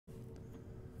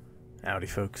Howdy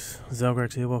folks,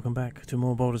 Zelgrax here, welcome back to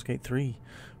more Baldur's Gate 3,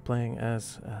 playing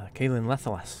as Kaelin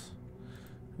Lethalas,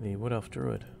 the Wood Elf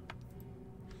Druid.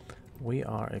 We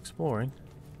are exploring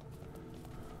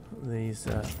these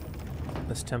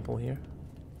this temple here,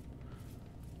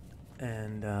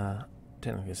 and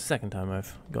technically it's the second time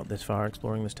I've got this far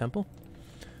exploring this temple.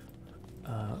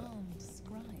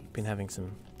 Been having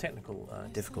some technical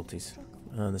difficulties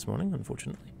this morning,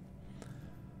 unfortunately.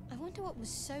 I wonder what was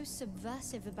so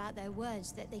subversive about their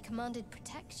words that they commanded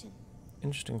protection.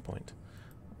 Interesting point.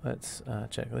 Let's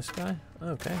check this guy.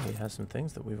 Okay, he has some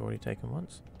things that we've already taken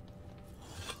once.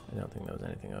 I don't think there was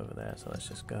anything over there, so let's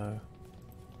just go.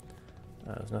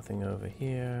 There's nothing over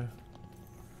here.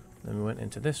 Then we went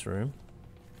into this room.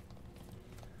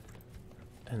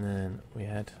 And then we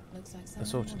had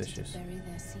assorted issues.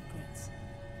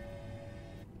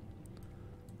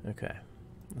 Okay,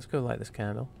 let's go light this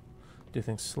candle. Do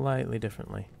things slightly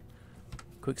differently.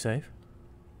 Quick save.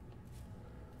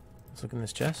 Let's look in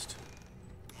this chest.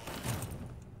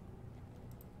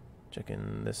 Check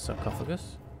in this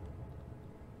sarcophagus.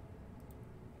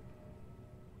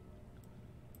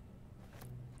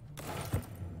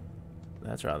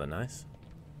 That's rather nice.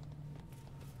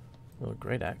 Little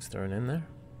great axe thrown in there.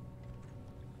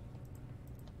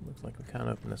 Looks like we can't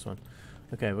open this one.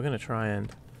 Okay, we're going to try and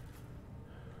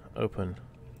open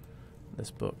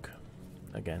this book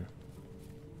again.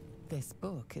 This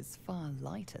book is far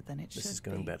lighter than it should be. This is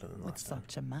going better than with last time.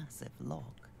 such a massive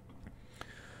log.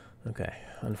 Okay,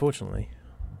 unfortunately,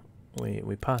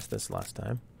 we passed this last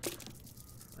time.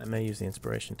 I may use the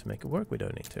inspiration to make it work. We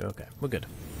don't need to. Okay, we're good.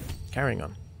 Carrying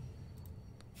on.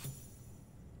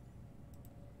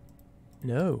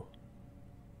 No.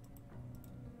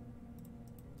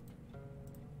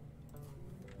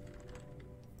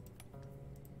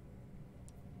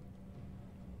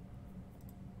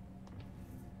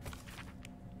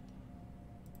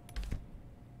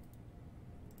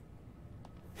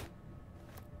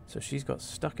 So she's got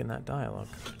stuck in that dialogue.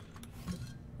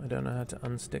 I don't know how to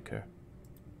unstick her.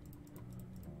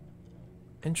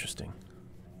 Interesting.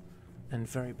 And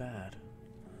very bad.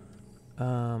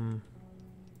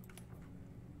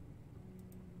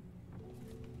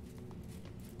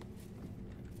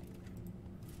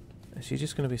 Is she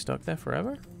just going to be stuck there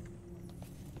forever?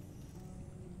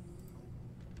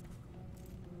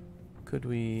 Could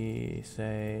we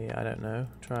say, I don't know,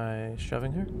 try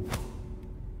shoving her?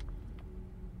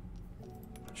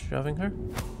 Shoving her?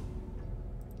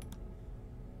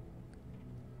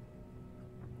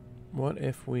 What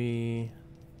if we...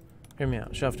 Hear me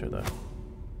out, shoved her though.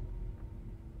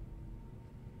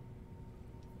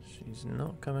 She's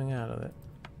not coming out of it.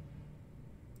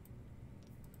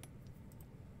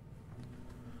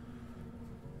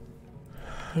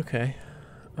 Okay.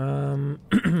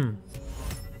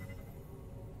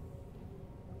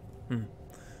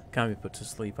 Can't be put to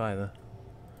sleep either,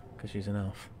 because she's an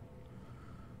elf.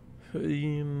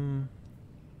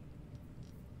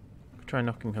 Try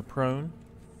knocking her prone.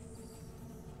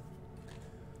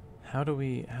 How do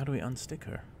we unstick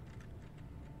her?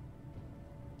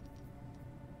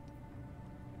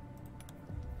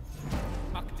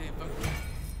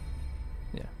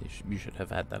 Yeah, you should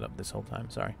have had that up this whole time.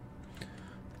 Sorry.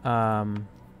 I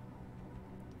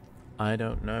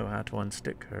don't know how to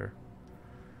unstick her.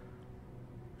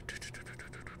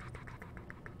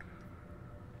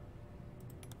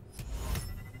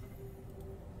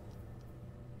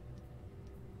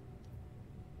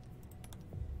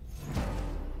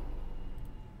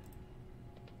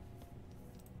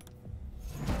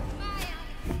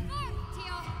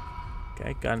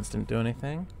 Okay, guidance didn't do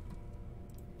anything.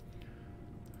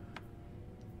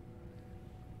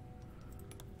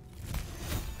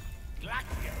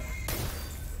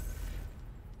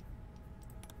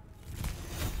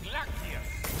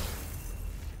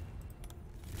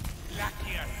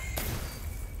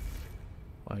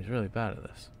 Wow, he's really bad at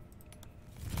this.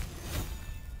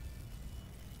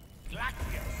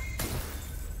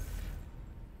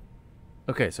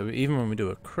 Okay, so even when we do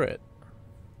a crit,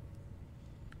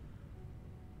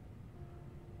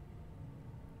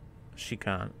 she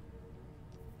can't.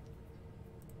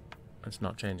 It's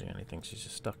not changing anything, she's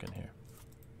just stuck in here.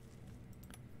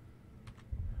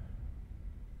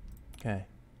 Okay.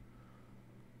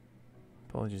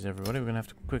 Apologies everybody, we're going to have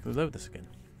to quickly load this again.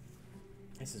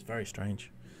 This is very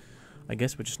strange. I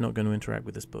guess we're just not going to interact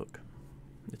with this book.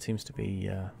 It seems to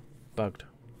be bugged.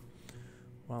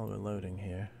 While we're loading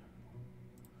here.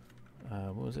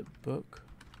 What was it? Book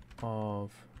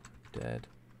of Dead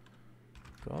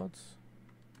Gods?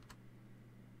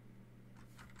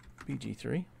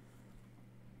 BG3.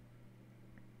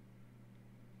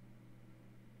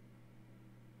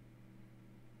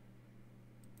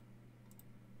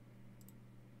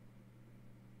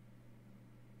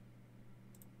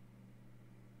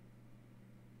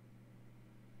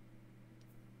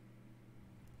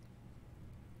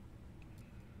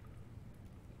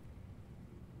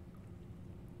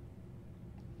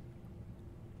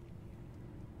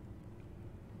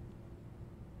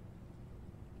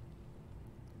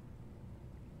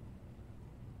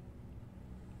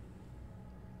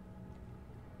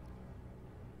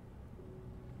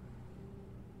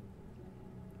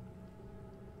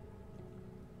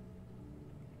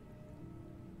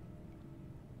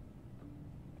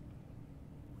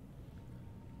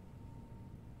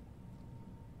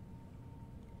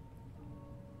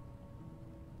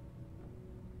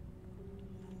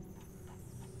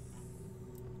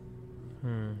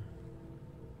 Hmm.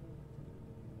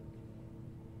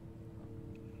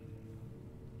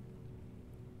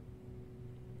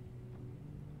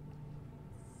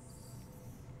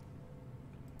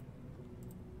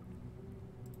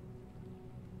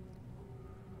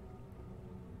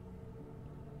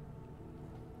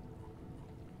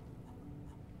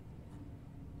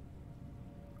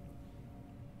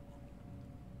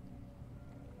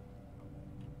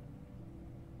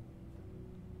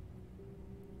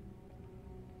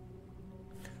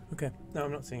 Okay, no,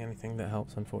 I'm not seeing anything that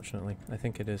helps, unfortunately. I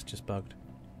think it is just bugged.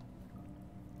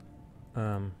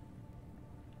 We're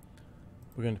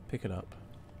going to pick it up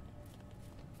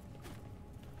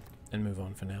and move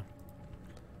on for now.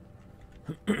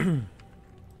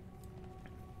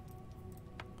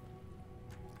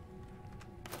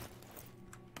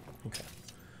 Okay,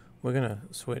 we're going to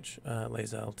switch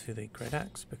Lae'zel to the Great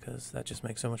Axe because that just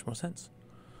makes so much more sense.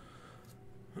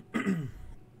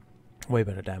 Way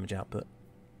better damage output.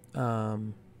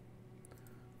 Do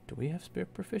we have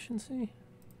spirit proficiency?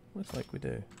 Looks like we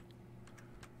do.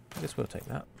 I guess we'll take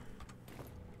that.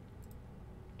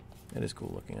 It is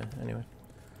cool looking, anyway.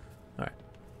 Alright.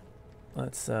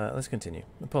 Let's continue.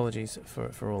 Apologies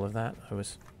for all of that. I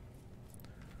was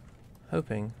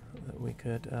hoping that we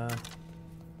could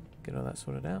get all that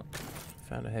sorted out.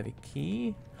 Found a heavy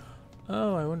key.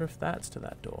 Oh, I wonder if that's to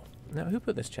that door. Now, who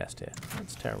put this chest here?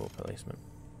 That's terrible placement.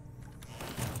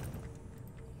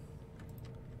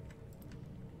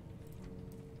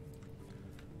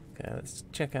 Okay, let's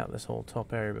check out this whole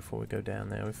top area before we go down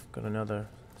there. We've got another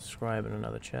scribe and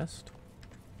another chest.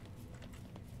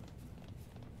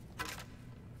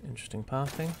 Interesting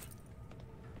pathing.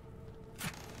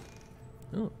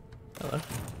 Oh, hello.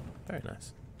 Very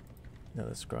nice.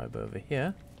 Another scribe over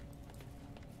here.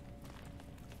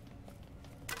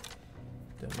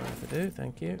 Don't mind if I do,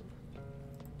 thank you.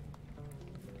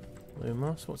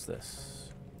 Lumos, what's this?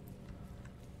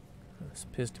 This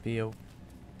appears to be a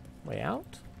way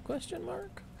out? Question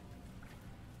mark?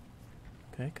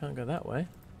 Okay, can't go that way.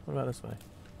 What about this way?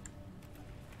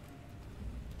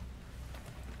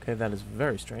 Okay, that is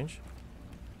very strange.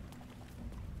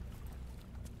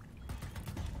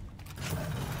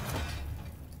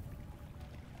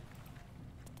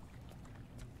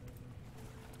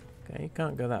 Okay, you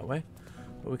can't go that way.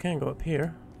 But we can go up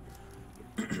here.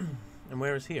 And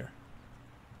where is here?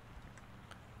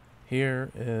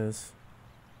 Here is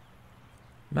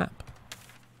map.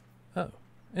 Oh,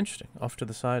 interesting. Off to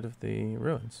the side of the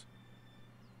ruins.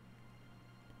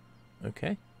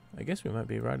 Okay. I guess we might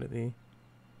be right at the...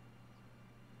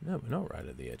 No, we're not right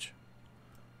at the edge.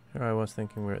 Here I was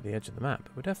thinking we're at the edge of the map,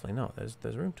 but we're definitely not.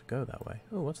 There's room to go that way.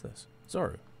 Oh, what's this?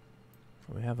 Zoru.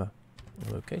 Oh, we have a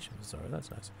location for Zoru.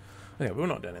 That's nice. Okay, but we're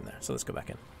not done in there, so let's go back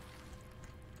in.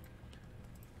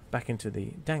 Back into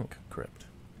the dank crypt.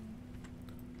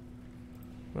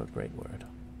 What a great word.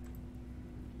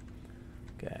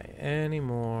 Okay, any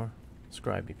more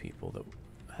scribey people that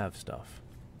have stuff?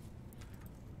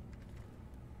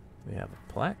 We have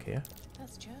a plaque here.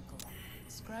 That's Jurgle,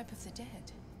 scribe of the dead.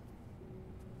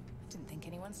 I didn't think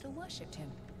anyone still worshipped him.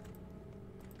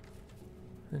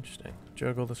 Interesting.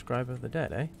 Jurgle, the scribe of the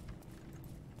dead, eh?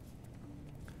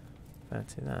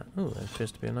 Fancy that. Oh, there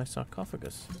appears to be a nice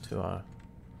sarcophagus to our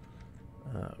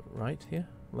right here.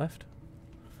 Left.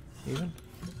 Even.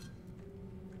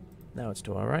 Now it's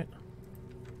to our right.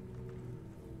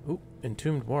 Ooh,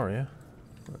 entombed warrior.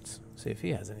 Let's see if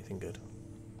he has anything good.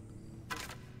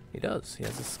 He does. He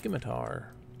has a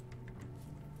scimitar.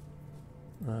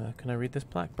 Can I read this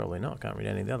plaque? Probably not. Can't read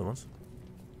any of the other ones.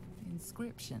 The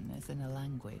inscription is in a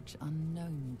language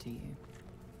unknown to you.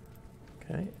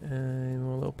 Okay, any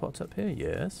more little pots up here?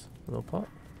 Yes, a little pot.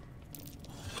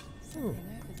 Something over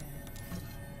there.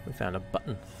 We found a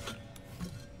button.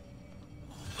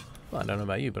 Well, I don't know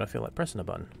about you, but I feel like pressing a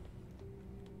button.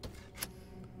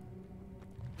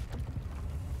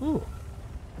 Ooh.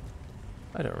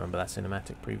 I don't remember that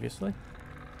cinematic previously.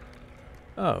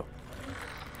 Oh.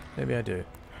 Maybe I do.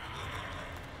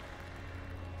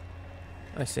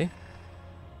 I see.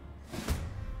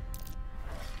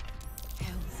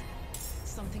 Hells.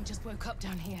 Something just woke up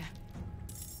down here.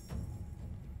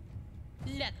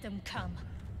 Let them come.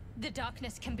 The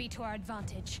darkness can be to our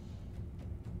advantage.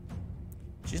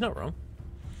 She's not wrong.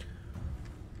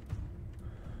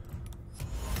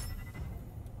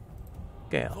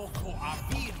 Gale.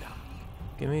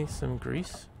 Give me some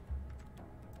grease.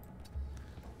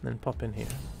 And then pop in here.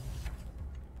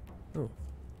 Ooh.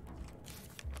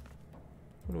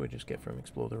 What do we just get from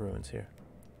explore the ruins here?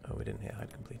 Oh, we didn't hit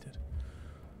hide completed.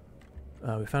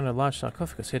 We found a large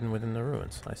sarcophagus hidden within the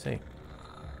ruins. I see.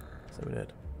 So we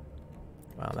did.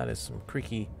 Wow, that is some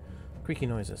creaky Creaky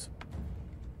noises.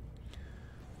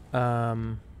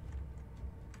 Okay,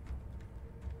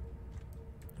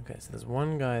 so there's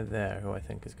one guy there who I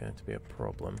think is going to be a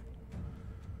problem.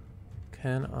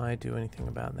 Can I do anything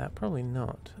about that? Probably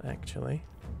not, actually.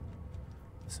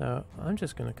 So I'm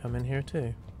just going to come in here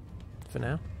too, for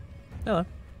now. Hello.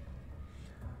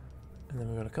 And then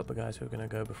we've got a couple of guys who are going to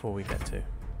go before we get to.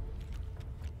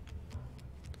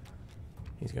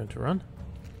 He's going to run.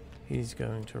 He's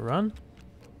going to run.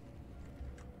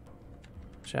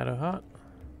 Shadowheart.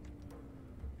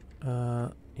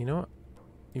 You know what?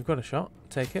 You've got a shot.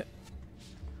 Take it.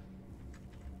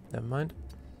 Never mind.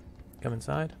 Come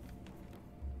inside.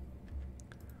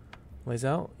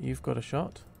 Lae'zel, you've got a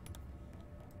shot.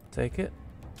 Take it.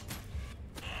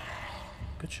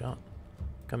 Good shot.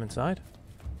 Come inside.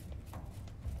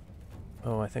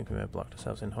 Oh, I think we may have blocked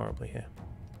ourselves in horribly here.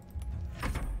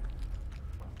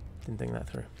 Didn't think that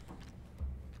through.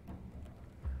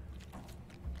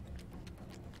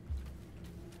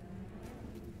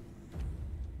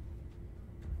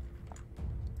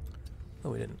 Oh,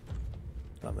 we didn't.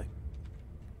 Lovely.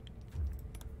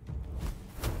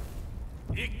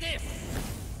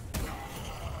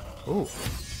 Ooh.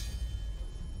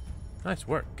 Nice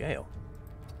work, Gale.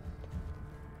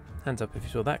 Hands up if you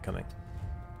saw that coming.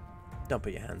 Don't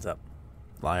put your hands up.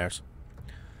 Liars.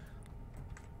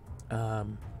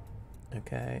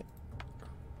 Okay.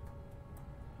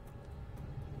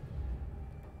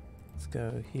 Let's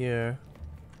go here.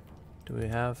 Do we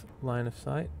have line of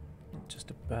sight?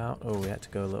 Just about. Oh, we had to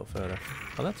go a little further.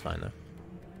 Oh, that's fine though.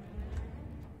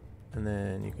 And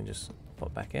then you can just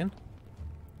pop back in.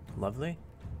 Lovely.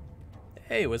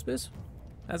 Hey, Whispers.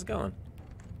 How's it going?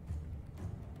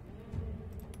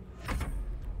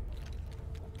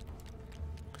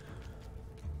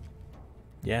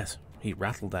 Yes, he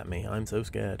rattled at me. I'm so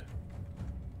scared.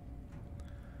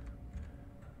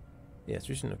 Yes,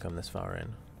 we shouldn't have come this far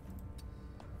in.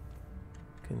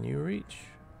 Can you reach?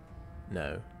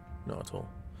 No, not at all.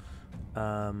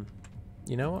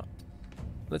 You know what?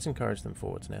 Let's encourage them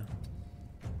forwards now.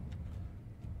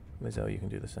 Lae'zel, you can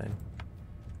do the same.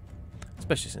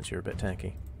 Especially since you're a bit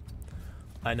tanky.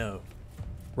 I know.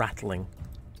 Rattling.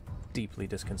 Deeply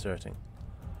disconcerting.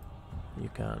 You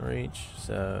can't reach,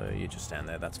 so you just stand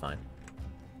there, that's fine.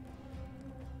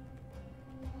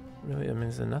 Really, I mean,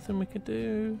 is there nothing we could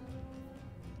do?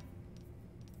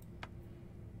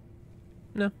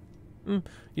 No.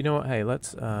 You know what, hey,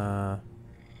 let's,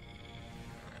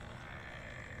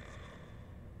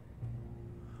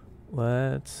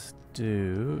 let's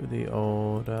do the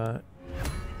old,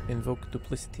 invoke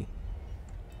duplicity.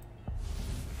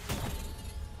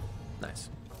 Nice.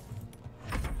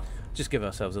 Just give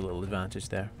ourselves a little advantage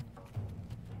there.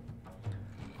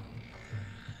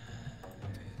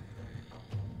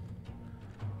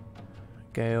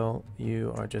 Gale,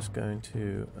 you are just going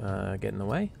to get in the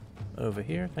way. Over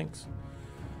here, thanks.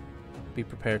 Be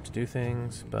prepared to do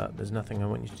things, but there's nothing I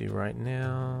want you to do right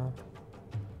now.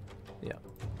 Yeah.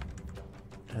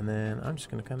 And then I'm just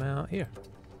going to come out here.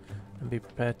 And be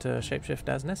prepared to shapeshift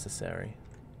as necessary.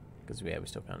 Because we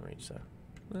still can't reach, so...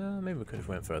 maybe we could have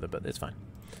went further, but it's fine.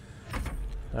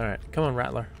 Alright, come on,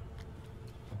 Rattler.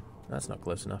 That's not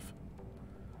close enough.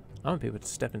 I want people to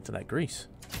step into that grease.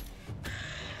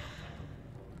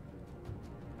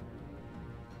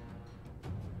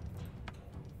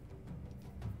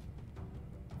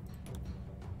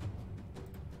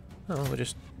 Oh, we'll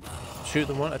just shoot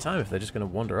them one at a time if they're just going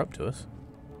to wander up to us.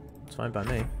 It's fine by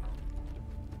me.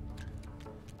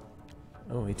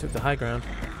 Oh, he took the high ground.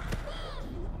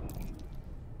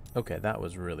 Okay, that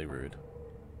was really rude.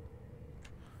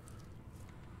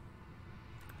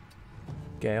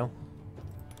 Gale,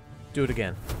 do it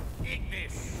again.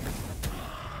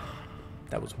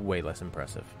 That was way less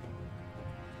impressive.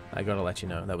 I gotta let you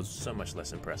know, that was so much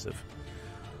less impressive.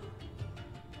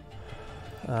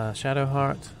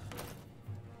 Shadowheart.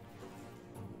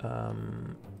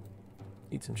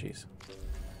 Eat some cheese.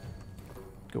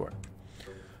 Good work.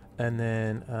 And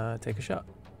then take a shot.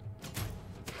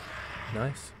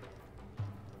 Nice.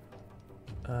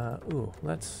 Ooh,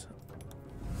 let's...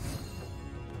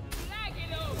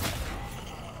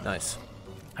 Nice.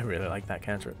 I really like that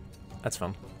cantrip. That's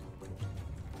fun.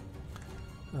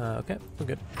 Okay, we're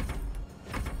good.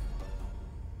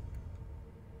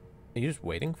 Are you just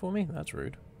waiting for me? That's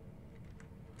rude.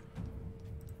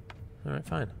 Alright,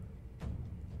 fine.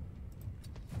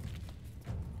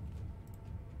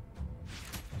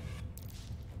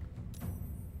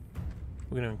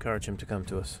 We're going to encourage him to come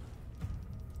to us.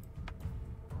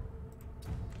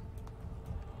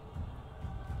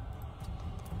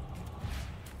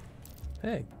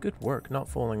 Hey, good work not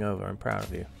falling over. I'm proud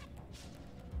of you.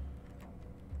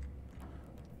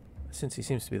 since he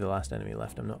seems to be the last enemy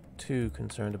left, I'm not too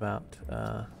concerned about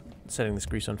setting this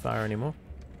grease on fire anymore.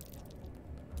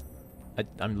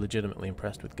 I'm legitimately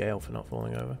impressed with Gale for not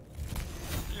falling over.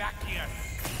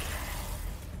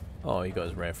 Oh, he got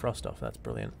his Ray of Frost off. That's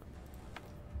brilliant.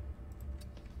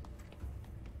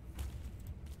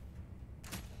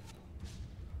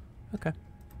 Okay.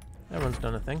 Everyone's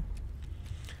done a thing.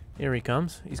 Here he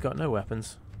comes. He's got no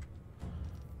weapons.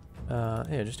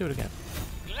 Here, just do it again.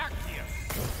 Oh.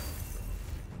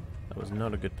 That was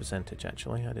not a good percentage,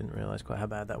 actually. I didn't realise quite how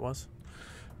bad that was.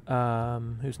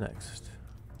 Who's next?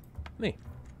 Me.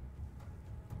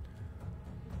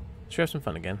 Let's have some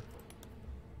fun again.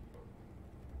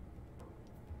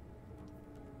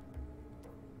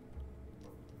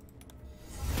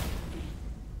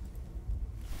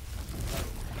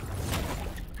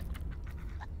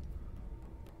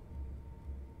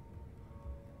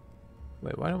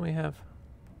 Wait, why don't we have...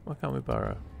 Why can't we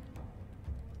burrow?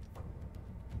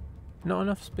 Not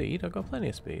enough speed? I've got plenty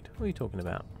of speed. What are you talking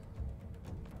about?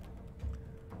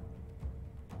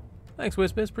 Thanks,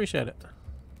 Whispers. Appreciate it.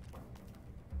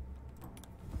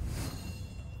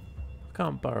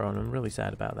 Can't burrow and I'm really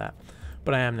sad about that.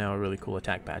 But I am now a really cool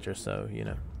attack badger, so, you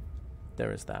know,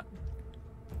 there is that.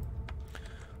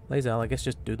 Lae'zel, I guess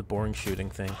just do the boring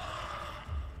shooting thing.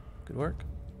 Good work.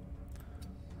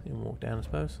 You can walk down, I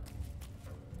suppose.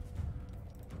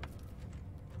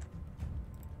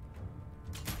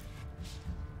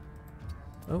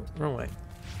 Oh, wrong way.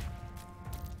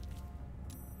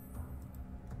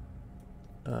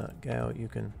 Gale, you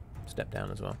can step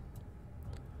down as well.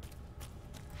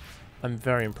 I'm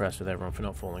very impressed with everyone for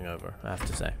not falling over, I have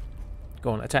to say.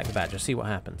 Go on, attack the badger, see what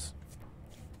happens.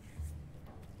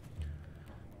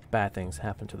 Bad things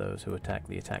happen to those who attack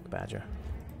the attack badger.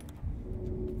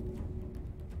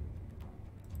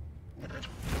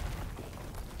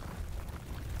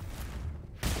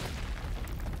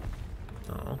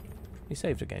 Oh, he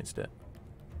saved against it.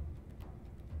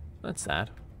 That's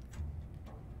sad.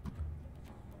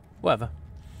 Whatever.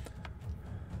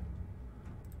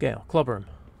 Gale, clobber him.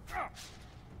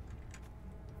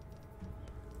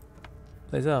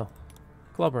 Lae'zel,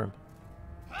 clobber him.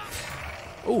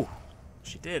 Oh,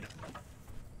 she did.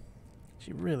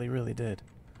 She really, really did.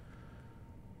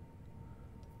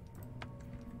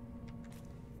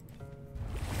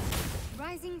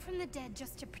 Rising from the dead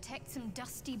just to protect some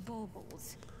dusty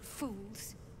baubles.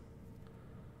 Fools.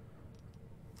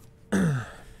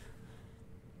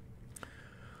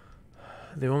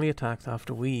 They only attacked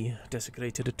after we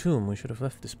desecrated a tomb. We should have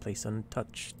left this place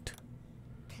untouched.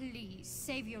 Please,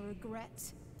 save your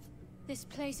regrets. This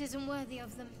place isn't worthy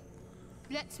of them.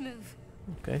 Let's move.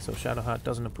 Okay, so Shadowheart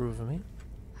doesn't approve of me.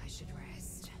 I should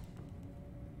rest.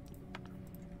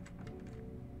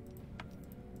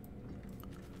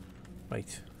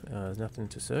 Right, there's nothing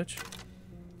to search.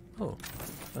 Oh,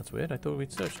 that's weird. I thought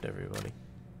we'd searched everybody.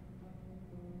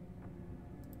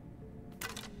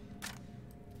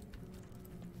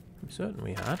 I'm certain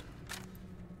we had.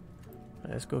 Right,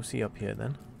 let's go see up here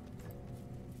then.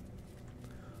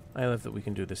 I love that we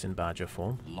can do this in badger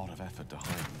form. A lot of effort to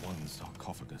hide one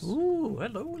sarcophagus. Ooh,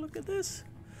 hello, look at this.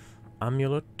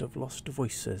 Amulet of Lost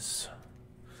Voices.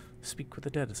 Speak with the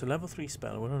dead. It's a level 3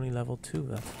 spell. We're only level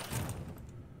 2.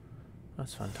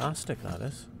 That's fantastic, that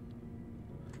is.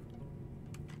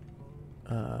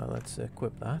 Let's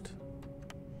equip that.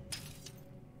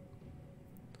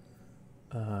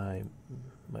 I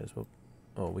might as well...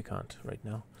 Oh, we can't right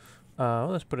now. Well,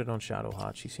 let's put it on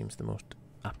Shadowheart. She seems the most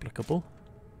applicable.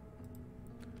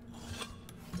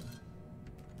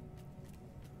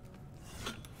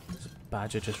 There's a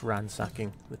badger just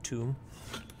ransacking the tomb.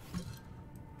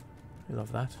 I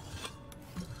love that.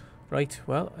 Right,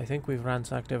 well, I think we've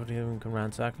ransacked everything we can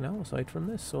ransack now, aside from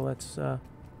this, so let's,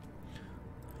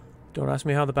 don't ask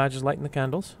me how the badger's lighting the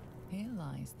candles. Here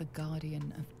lies the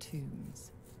guardian of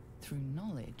tombs. Through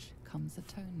knowledge comes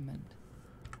atonement.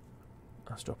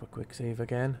 Let's drop a quick save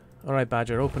again. Alright,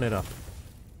 badger, open it up.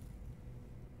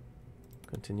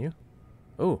 Continue.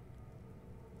 Oh!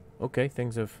 Okay,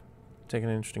 things have taken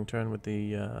an interesting turn with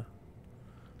the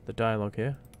dialogue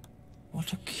here.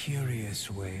 What a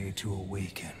curious way to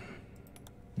awaken.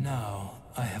 Now,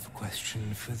 I have a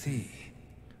question for thee.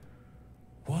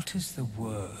 What is the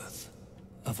worth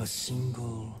of a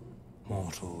single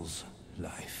mortal's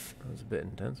life? That was a bit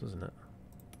intense, wasn't it?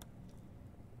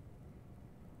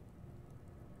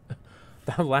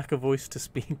 That lack of voice to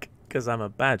speak because I'm a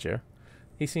badger.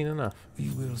 He's seen enough. We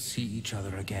will see each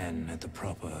other again at the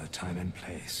proper time and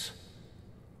place.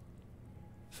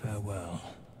 Farewell.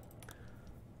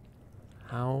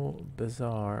 How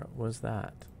bizarre was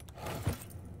that?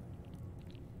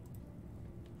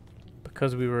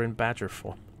 because we were in badger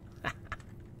form.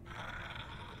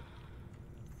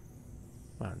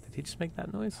 Wow, did he just make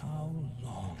that noise? How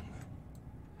long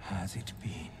has it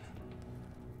been?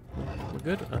 We're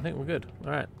good? I think we're good.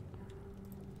 Alright.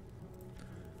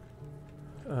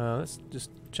 Let's just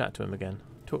chat to him again.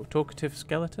 Talkative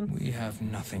skeleton? We have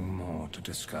nothing more to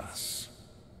discuss.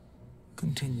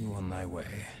 Continue on thy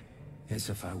way, as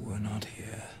if I were not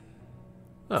here.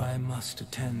 Oh. I must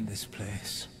attend this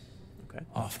place. Okay.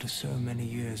 After so many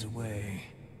years away,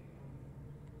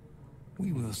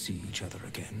 we will see each other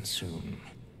again soon.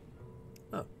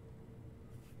 Oh.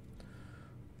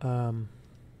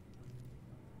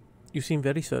 You seem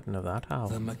very certain of that. How?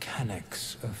 The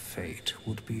mechanics of fate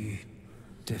would be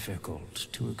difficult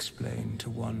to explain to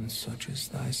one such as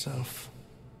thyself.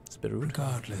 It's a bit rude.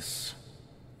 Regardless,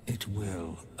 it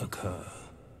will occur.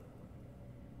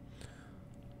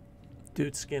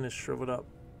 Dude's skin is shriveled up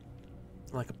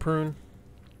like a prune.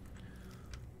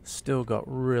 Still got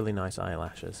really nice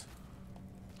eyelashes.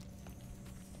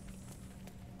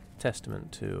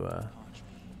 Testament to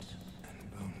Parchment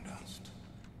and bone dust.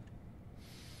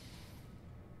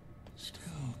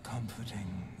 Still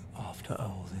comforting after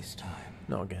all this time.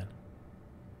 not again.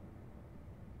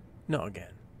 Not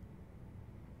again.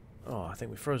 Oh, I think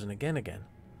we've frozen again.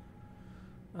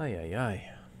 Ay, ay,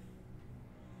 ay.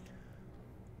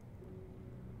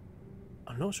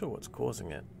 I'm not sure what's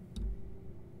causing it.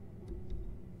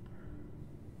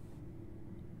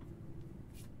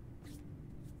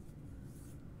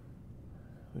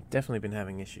 We've definitely been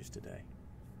having issues today.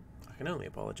 I can only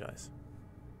apologize.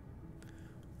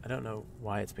 I don't know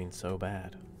why it's been so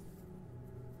bad.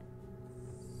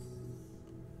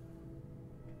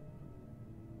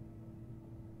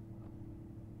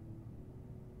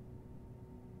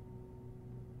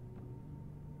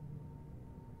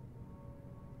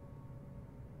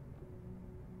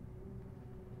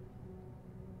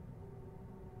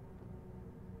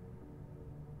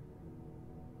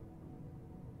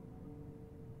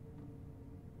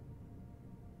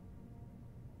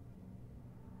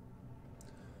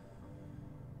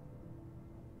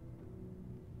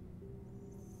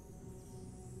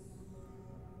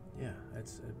 Yeah,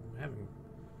 I'm having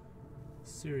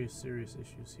serious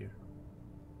issues here.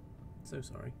 So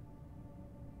sorry.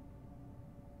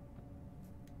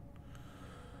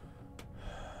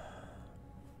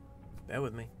 Bear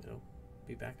with me. It'll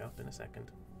be back up in a second,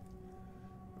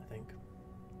 I think.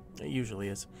 It usually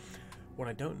is. What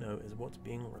I don't know is what's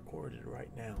being recorded right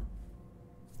now.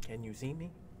 Can you see me?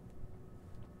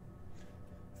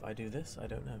 If I do this, I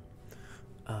don't know.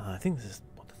 I think this is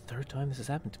the third time this has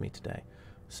happened to me today.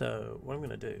 So what I'm going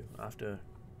to do after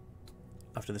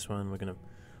this one, we're going to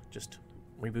just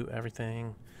reboot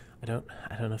everything. I don't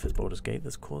know if it's Baldur's Gate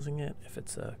that's causing it, if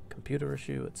it's a computer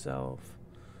issue itself.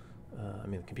 I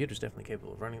mean, the computer's definitely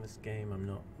capable of running this game. I'm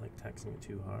not like taxing it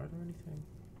too hard or anything.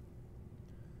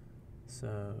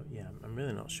 So yeah, I'm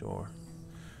really not sure.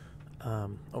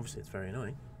 Obviously it's very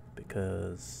annoying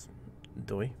because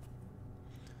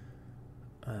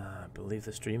I believe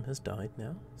the stream has died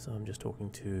now, so I'm just talking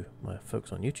to my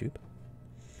folks on YouTube.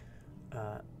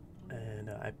 And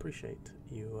I appreciate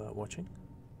you watching.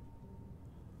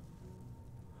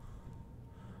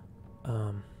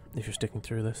 If you're sticking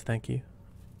through this, thank you.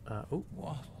 Oh,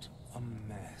 What a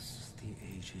mess the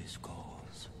ages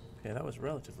cause. okay, that was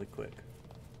relatively quick.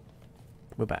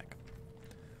 We're back.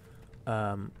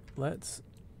 Let's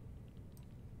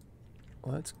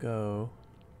go.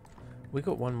 We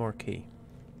got one more key.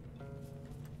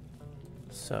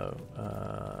 So,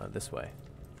 this way.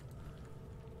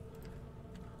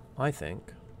 I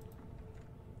think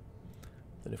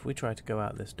that if we try to go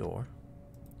out this door,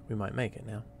 we might make it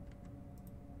now.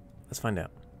 Let's find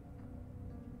out.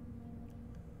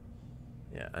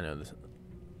 Yeah, I know this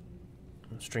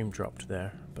stream dropped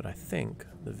there, but I think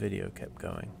the video kept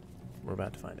going. We're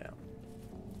about to find out.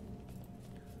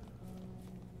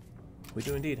 We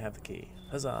do indeed have the key.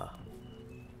 Huzzah!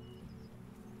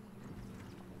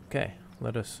 Okay,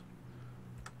 let us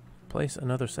place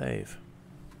another save.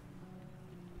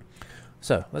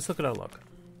 So, let's look at our log.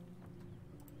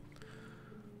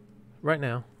 Right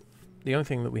now, the only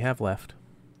thing that we have left,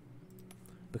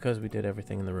 because we did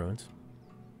everything in the ruins,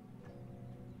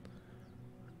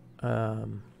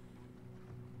 so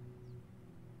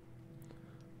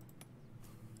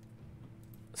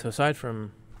aside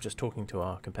from just talking to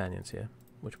our companions here,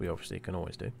 which we obviously can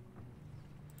always do,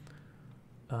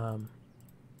 our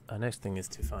next thing is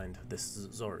to find this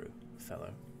Zoru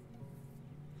fellow.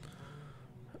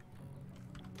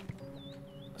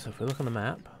 So if we look on the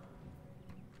map,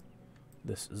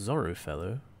 this Zoru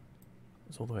fellow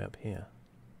is all the way up here.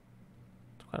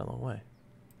 It's quite a long way.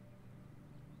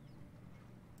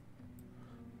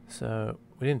 So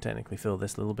we didn't technically fill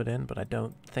this little bit in, but I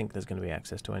don't think there's going to be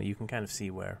access to any. You can kind of see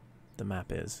where the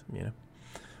map is, you know.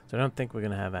 So I don't think we're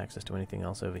going to have access to anything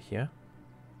else over here.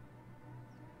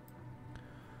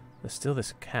 There's still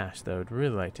this cache that I would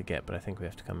really like to get, but I think we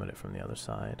have to come at it from the other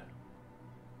side.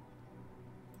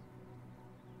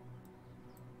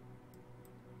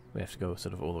 We have to go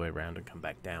sort of all the way around and come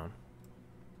back down.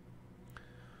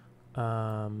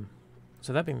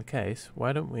 So that being the case,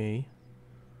 why don't we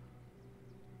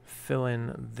fill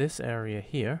in this area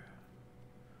here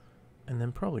and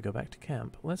then probably go back to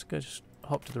camp. Let's go just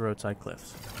hop to the roadside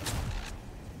cliffs.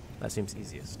 That seems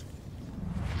easiest.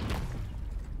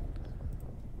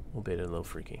 Albeit a little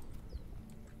freaky.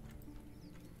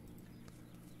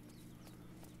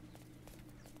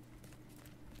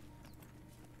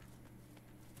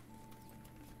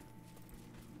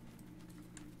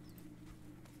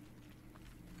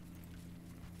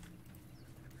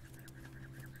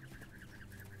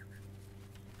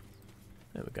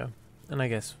 There we go. And I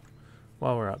guess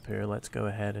while we're up here, let's go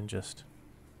ahead and just...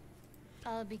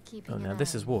 I'll be keeping Oh, now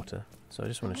this is water, so I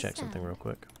just want to check something real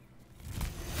quick.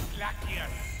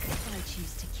 If I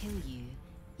choose to kill you,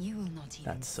 you will not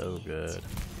even That's so see it. good.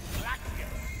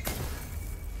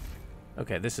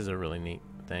 Okay, this is a really neat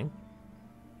thing.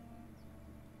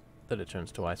 That it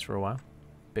turns to ice for a while.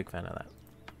 Big fan of that.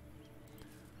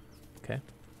 Okay,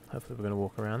 hopefully we're going to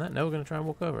walk around that. No, we're going to try and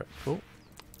walk over it. Cool.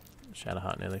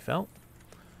 Shadowheart nearly fell.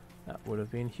 That would have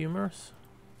been humorous.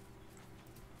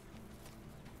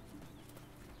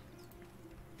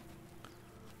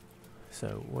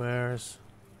 So where's...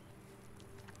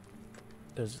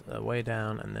 There's a way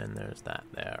down and then there's that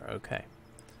there. Okay.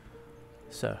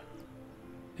 So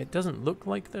it doesn't look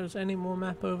like there's any more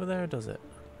map over there, does it?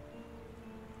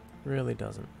 Really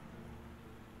doesn't.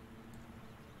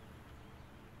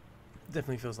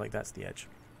 Definitely feels like that's the edge.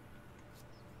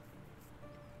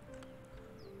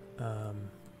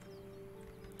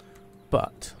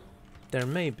 But there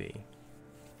may be,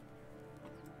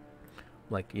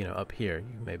 like, you know, up here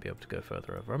you may be able to go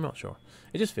further over. I'm not sure.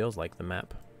 It just feels like the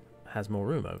map has more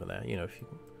room over there. You know, if you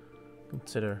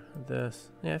consider this,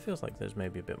 yeah, it feels like there's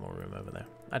maybe a bit more room over there.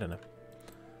 I don't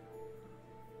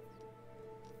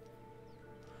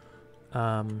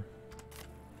know.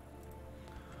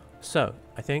 So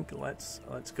I think let's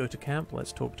go to camp.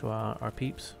 Let's talk to our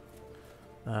peeps.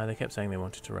 They kept saying they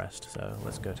wanted to rest, so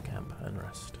let's go to camp and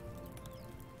rest.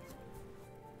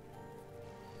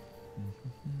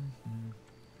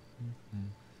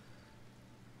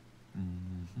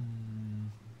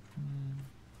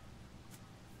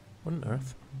 What on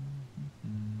earth?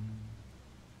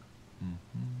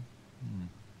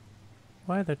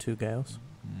 Why are there two gales?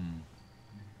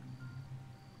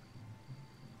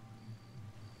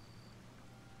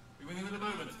 Be with you in a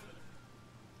moment.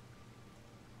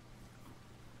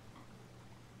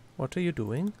 What are you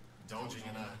doing? Indulging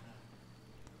in a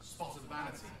spot of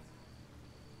vanity.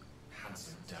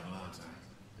 Handsome devil, aren't I?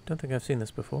 Don't think I've seen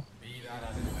this before. Be that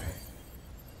as it may.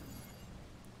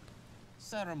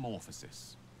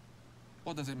 Ceramorphosis.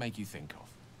 What does it make you think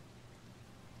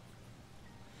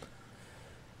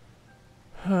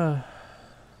of?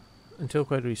 Until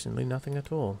quite recently, nothing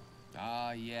at all.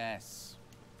 Ah, yes.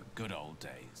 The good old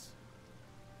days.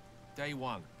 Day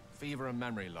 1, fever and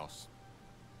memory loss.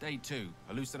 Day 2,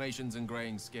 hallucinations and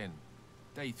greying skin.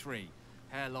 Day 3,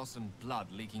 hair loss and blood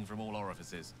leaking from all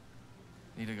orifices.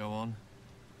 Need to go on?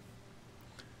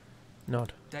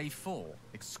 Not. Day 4,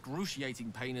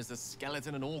 excruciating pain as the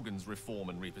skeleton and organs reform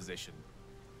and reposition.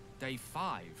 Day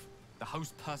 5, the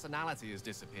host personality has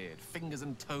disappeared. Fingers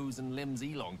and toes and limbs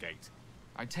elongate.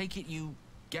 I take it you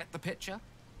get the picture?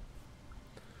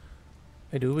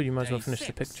 I do, but you might as well Day finish the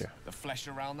 6, picture. the flesh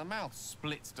around the mouth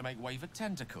splits to make way for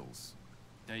tentacles.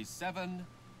 Day 7,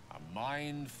 a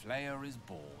mind flayer is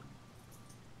born.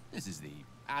 This is the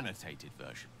annotated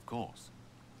version, of course.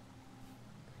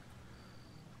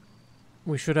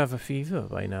 We should have a fever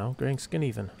by now, graying skin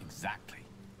even. Exactly.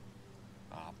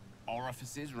 Our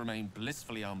orifices remain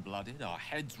blissfully unblooded, our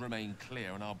heads remain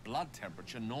clear, and our blood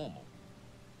temperature normal.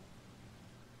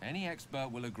 Any expert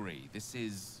will agree this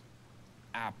is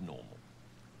abnormal.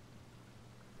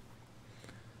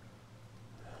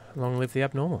 Long live the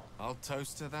abnormal. I'll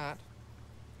toast to that.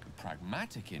 The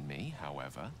pragmatic in me,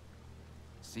 however,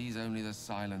 sees only the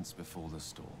silence before the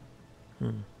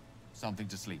storm. Something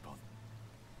to sleep on.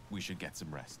 We should get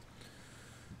some rest.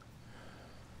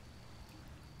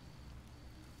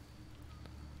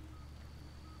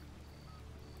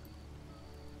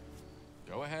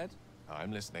 Go ahead.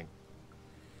 I'm listening.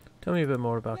 Tell me a bit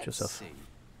more about Let's yourself. see.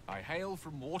 I hail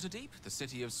from Waterdeep, the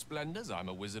city of splendors. I'm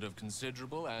a wizard of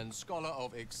considerable and scholar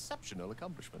of exceptional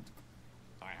accomplishment.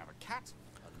 I have a cat,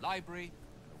 a library,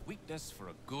 and a weakness for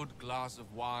a good glass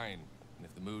of wine. And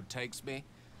if the mood takes me,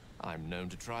 I'm known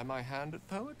to try my hand at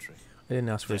poetry. I didn't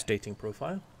ask for his dating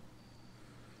profile.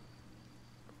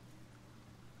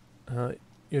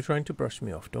 You're trying to brush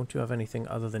me off. Don't you have anything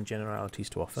other than generalities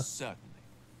to offer? Certainly.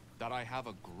 That I have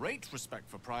a great respect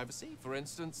for privacy, for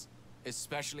instance,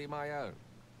 especially my own.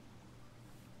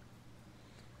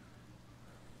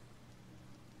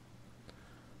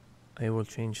 I will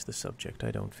change the subject.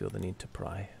 I don't feel the need to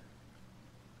pry.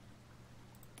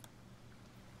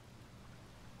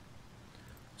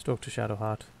 Let's talk to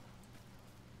Shadowheart.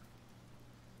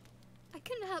 I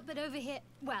couldn't help but overhear.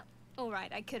 Well,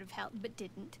 alright, I could have helped, but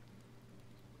didn't.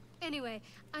 Anyway,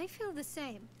 I feel the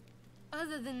same.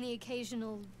 Other than the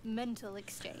occasional mental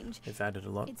exchange, They've added a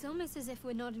lot. it's almost as if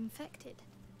we're not infected.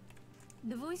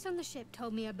 The voice on the ship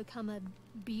told me I'd become a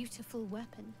beautiful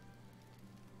weapon.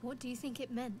 What do you think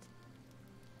it meant?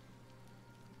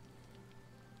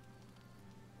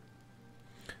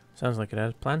 Sounds like it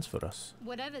has plans for us.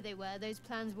 Whatever they were, those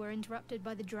plans were interrupted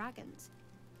by the dragons.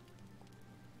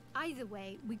 Either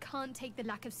way, we can't take the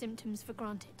lack of symptoms for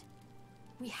granted.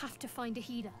 We have to find a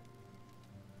healer.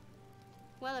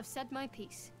 Well, I've said my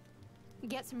piece.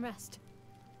 Get some rest.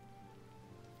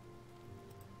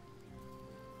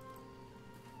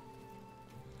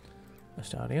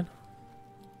 Astarion?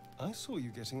 I saw you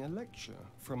getting a lecture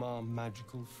from our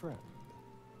magical friend.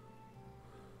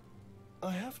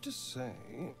 I have to say,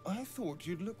 I thought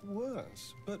you'd look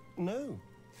worse, but no.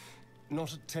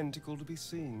 Not a tentacle to be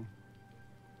seen.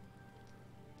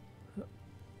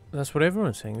 That's what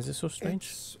everyone's saying. Is it so strange?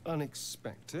 It's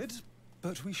unexpected,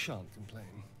 but we shan't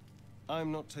complain.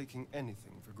 I'm not taking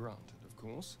anything for granted, of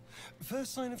course.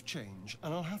 First sign of change,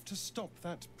 and I'll have to stop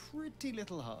that pretty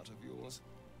little heart of yours.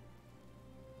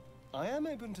 I am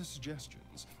open to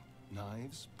suggestions.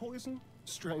 Knives, poison,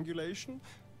 strangulation,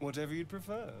 whatever you'd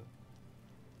prefer.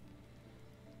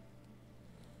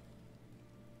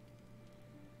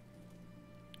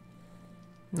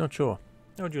 Not sure.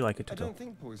 How would you like it to I go? don't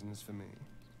think poison is for me.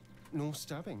 Nor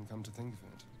stabbing, come to think of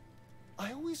it.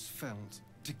 I always felt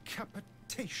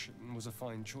decapitation was a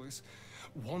fine choice.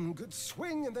 One good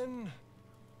swing and then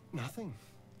nothing.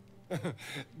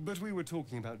 But we were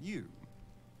talking about you.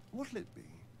 What'll it be?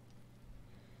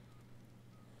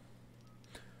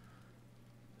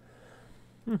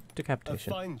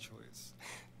 Decapitation. A fine choice.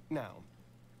 Now,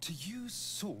 to use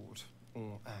sword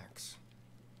or axe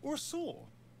or saw.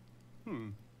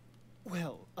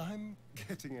 Well, I'm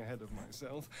getting ahead of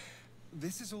myself.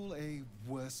 This is all a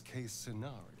worst-case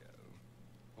scenario,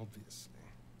 obviously.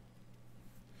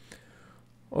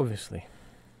 Obviously.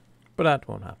 But that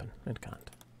won't happen. It can't.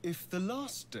 If the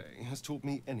last day has taught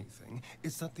me anything,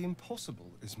 it's that the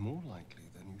impossible is more likely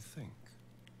than you think.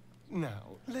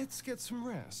 Now, let's get some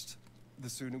rest. The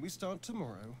sooner we start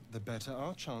tomorrow, the better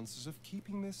our chances of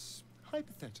keeping this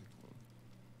hypothetical.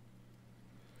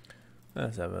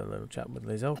 Let's have a little chat with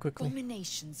Lizelle quickly.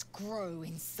 Abominations grow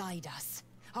inside us.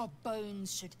 Our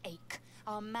bones should ache.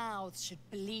 Our mouths should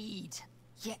bleed.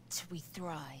 Yet we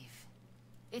thrive.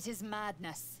 It is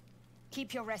madness.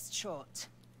 Keep your rest short.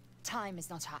 Time is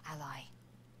not our ally.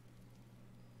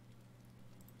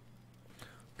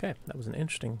 Okay, that was an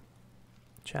interesting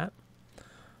chat.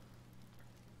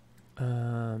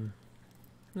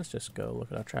 Let's just go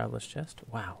look at our traveler's chest.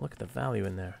 Wow, look at the value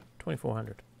in there.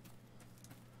 2,400.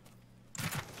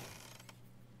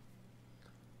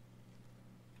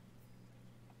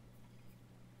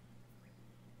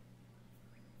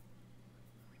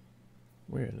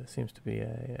 Weird, there seems to be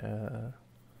a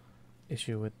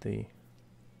issue with the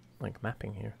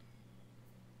mapping here.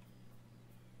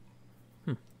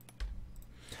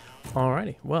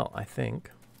 Alrighty, well, I think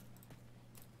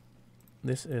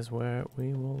this is where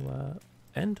we will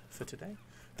end for today.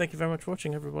 Thank you very much for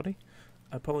watching, everybody.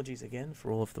 Apologies again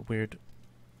for all of the weird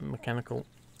mechanical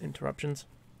interruptions.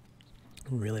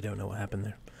 Really don't know what happened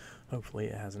there. Hopefully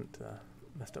it hasn't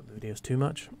messed up the videos too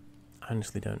much. I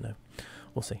honestly don't know.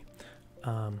 We'll see.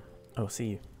 I will see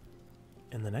you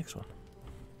in the next one.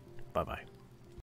 Bye-bye.